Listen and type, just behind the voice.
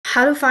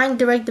How to find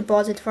direct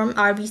deposit from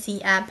RBC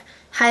app.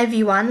 Hi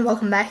everyone,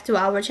 welcome back to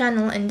our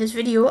channel. In this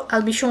video,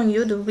 I'll be showing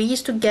you the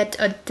ways to get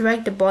a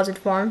direct deposit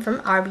form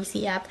from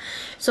RBC app.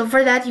 So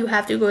for that, you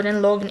have to go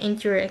and log in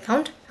into your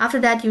account. After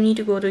that, you need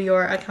to go to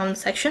your account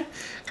section.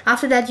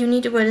 After that, you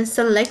need to go ahead and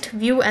select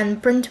view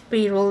and print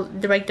payroll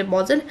direct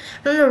deposit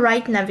from the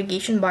right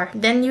navigation bar.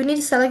 Then you need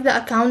to select the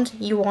account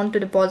you want to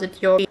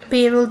deposit your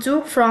payroll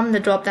to from the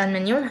drop down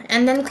menu,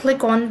 and then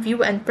click on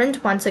view and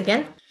print once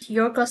again.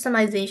 Your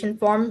customization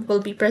form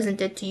will be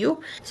presented to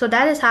you. So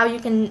that is how you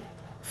can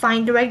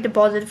find direct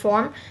deposit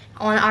form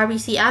on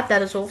RBC app.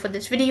 That is all for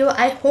this video.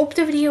 I hope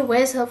the video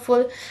was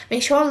helpful.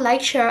 Make sure to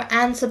like, share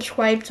and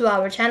subscribe to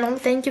our channel.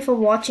 Thank you for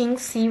watching.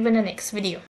 See you in the next video.